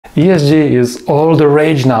ESG is all the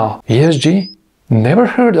rage now. ESG? Never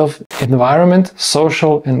heard of environment,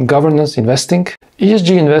 social and governance investing?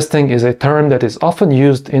 ESG investing is a term that is often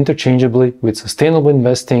used interchangeably with sustainable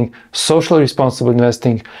investing, socially responsible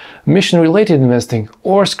investing, mission-related investing,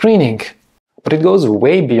 or screening. But it goes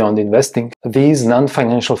way beyond investing. These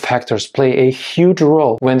non-financial factors play a huge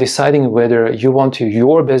role when deciding whether you want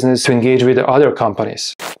your business to engage with other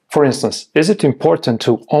companies. For instance, is it important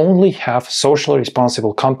to only have socially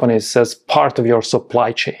responsible companies as part of your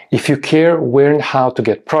supply chain? If you care where and how to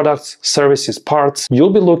get products, services, parts, you'll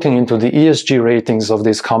be looking into the ESG ratings of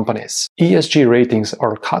these companies. ESG ratings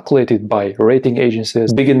are calculated by rating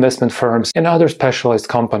agencies, big investment firms, and other specialized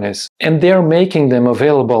companies, and they're making them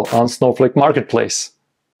available on Snowflake Marketplace.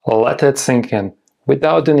 Let that sink in.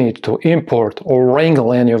 Without the need to import or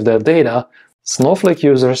wrangle any of that data, Snowflake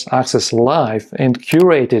users access live and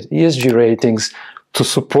curated ESG ratings to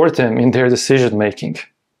support them in their decision-making.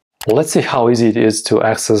 Let's see how easy it is to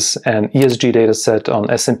access an ESG dataset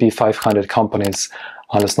on S&P 500 companies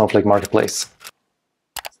on the Snowflake Marketplace.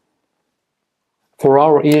 For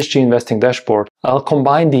our ESG investing dashboard, I'll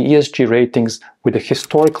combine the ESG ratings with the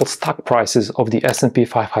historical stock prices of the S&P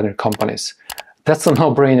 500 companies. That's a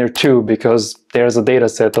no-brainer too, because there's a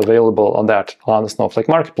dataset available on that on the Snowflake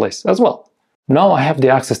Marketplace as well. Now I have the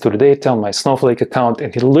access to the data on my Snowflake account,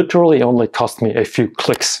 and it literally only cost me a few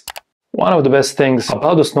clicks. One of the best things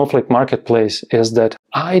about the Snowflake Marketplace is that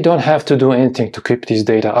I don't have to do anything to keep this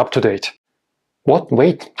data up to date. What?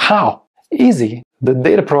 Wait, how? Easy. The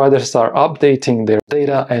data providers are updating their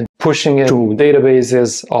data and pushing it to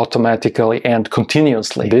databases automatically and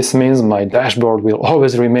continuously. This means my dashboard will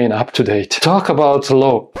always remain up to date. Talk about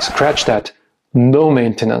low, scratch that, no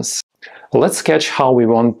maintenance. Let's sketch how we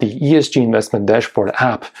want the ESG Investment Dashboard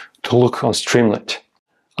app to look on Streamlit.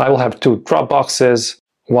 I will have two drop boxes.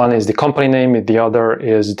 One is the company name, and the other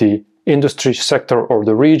is the industry sector or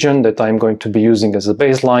the region that I'm going to be using as a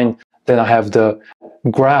baseline. Then I have the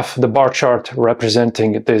graph, the bar chart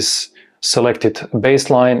representing this selected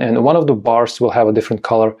baseline, and one of the bars will have a different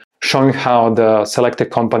color, showing how the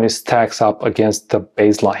selected company stacks up against the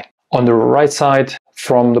baseline. On the right side,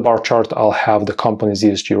 from the bar chart, I'll have the company's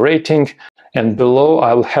ESG rating, and below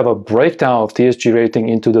I'll have a breakdown of the ESG rating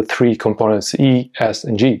into the three components E, S,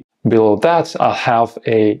 and G. Below that, I'll have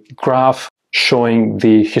a graph showing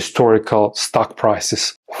the historical stock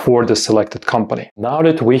prices for the selected company. Now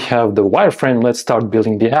that we have the wireframe, let's start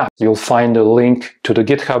building the app. You'll find a link to the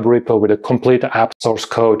GitHub repo with a complete app source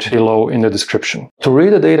code below in the description. To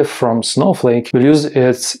read the data from Snowflake, we'll use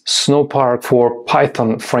its Snowpark for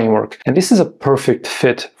Python framework. And this is a perfect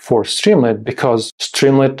fit for Streamlit because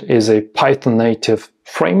Streamlit is a Python native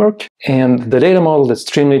framework, and the data model that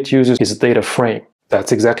Streamlit uses is a data frame.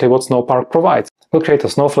 That's exactly what Snowpark provides. We'll create a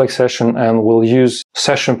Snowflake session and we'll use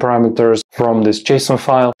session parameters from this JSON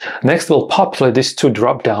file. Next, we'll populate these two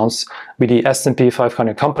dropdowns with the S&P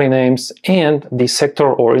 500 company names and the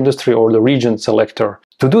sector or industry or the region selector.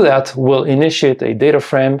 To do that, we'll initiate a data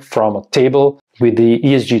frame from a table with the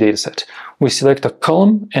ESG dataset. We select a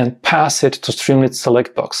column and pass it to Streamlit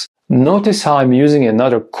select box. Notice how I'm using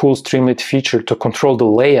another cool Streamlit feature to control the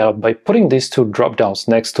layout by putting these two dropdowns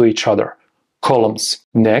next to each other. Columns.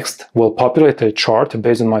 Next, we'll populate a chart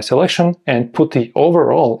based on my selection and put the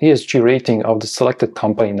overall ESG rating of the selected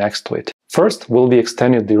company next to it. First, we'll be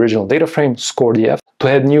extending the original data frame, ScoreDF, to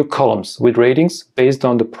add new columns with ratings based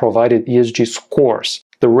on the provided ESG scores.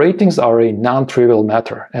 The ratings are a non-trivial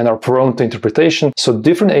matter and are prone to interpretation, so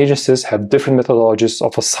different agencies have different methodologies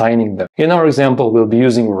of assigning them. In our example, we'll be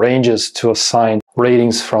using ranges to assign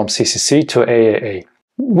ratings from CCC to AAA.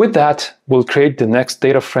 With that, we'll create the next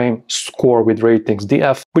data frame, score with ratings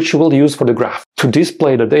DF, which we'll use for the graph. To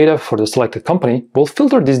display the data for the selected company, we'll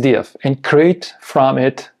filter this DF and create from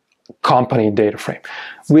it company data frame.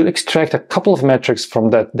 We'll extract a couple of metrics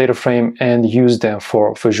from that data frame and use them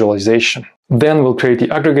for visualization. Then we'll create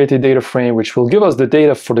the aggregated data frame, which will give us the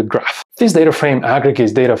data for the graph. This data frame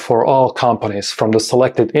aggregates data for all companies from the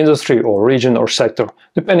selected industry or region or sector,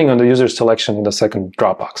 depending on the user's selection in the second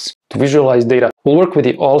dropbox. To visualize data, we'll work with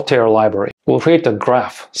the Altair library. We'll create a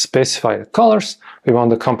graph, specify the colors. We want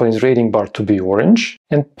the company's rating bar to be orange,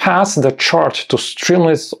 and pass the chart to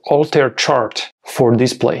Streamlit's Altair chart for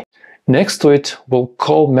display. Next to it, we'll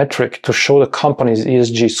call metric to show the company's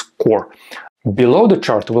ESG score. Below the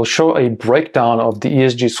chart, we'll show a breakdown of the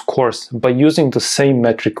ESG scores by using the same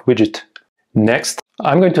metric widget. Next,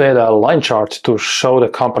 I'm going to add a line chart to show the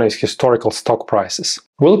company's historical stock prices.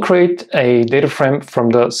 We'll create a data frame from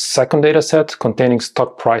the second dataset containing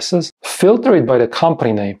stock prices, filter it by the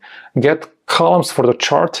company name, get columns for the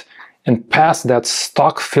chart, and pass that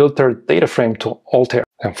stock filtered data frame to Altair.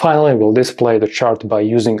 And finally, we'll display the chart by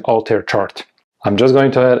using Altair chart. I'm just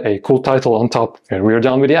going to add a cool title on top and we're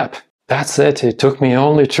done with the app. That's it. It took me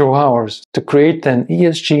only 2 hours to create an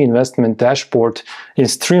ESG investment dashboard in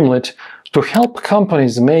Streamlit to help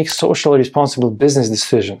companies make socially responsible business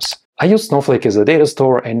decisions. I used Snowflake as a data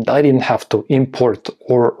store and I didn't have to import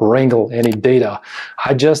or wrangle any data.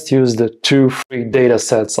 I just used the 2 free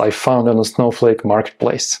datasets I found on the Snowflake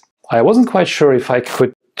Marketplace. I wasn't quite sure if I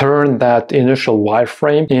could turn that initial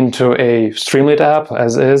wireframe into a Streamlit app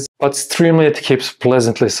as is, but Streamlit keeps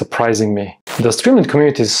pleasantly surprising me. The Streamlit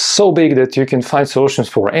community is so big that you can find solutions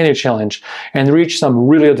for any challenge and reach some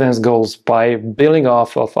really advanced goals by building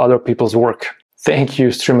off of other people's work. Thank you,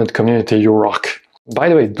 Streamlit community, you rock! By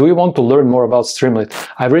the way, do you want to learn more about Streamlit?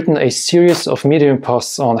 I've written a series of Medium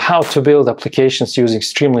posts on how to build applications using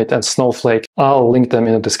Streamlit and Snowflake. I'll link them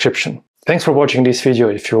in the description. Thanks for watching this video.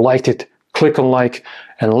 If you liked it, click on like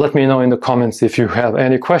and let me know in the comments if you have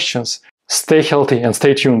any questions. Stay healthy and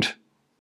stay tuned.